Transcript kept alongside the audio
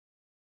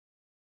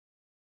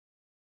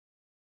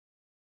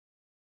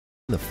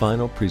The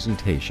final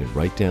presentation,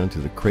 right down to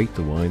the crate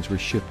the wines were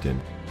shipped in,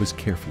 was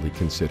carefully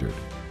considered.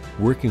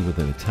 Working with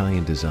an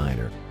Italian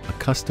designer, a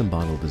custom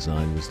bottle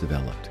design was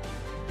developed.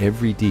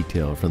 Every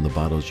detail from the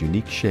bottle's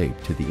unique shape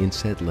to the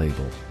inset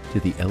label to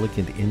the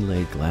elegant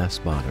inlaid glass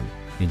bottom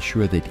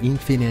ensure that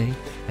Infine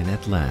and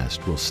At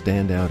Last will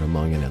stand out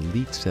among an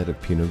elite set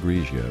of Pinot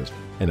Grigios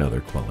and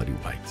other quality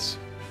whites.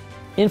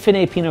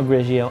 Infine Pinot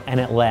Grigio and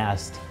At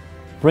Last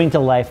bring to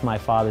life my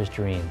father's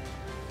dream.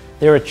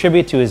 They're a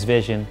tribute to his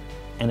vision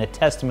and a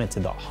testament to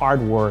the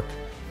hard work,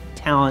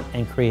 talent,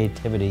 and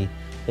creativity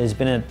that has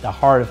been at the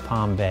heart of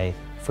Palm Bay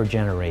for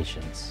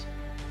generations.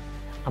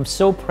 I'm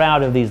so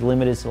proud of these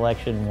limited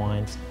selection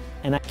wines,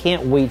 and I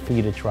can't wait for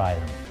you to try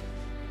them.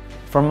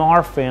 From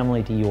our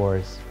family to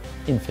yours,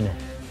 Infine.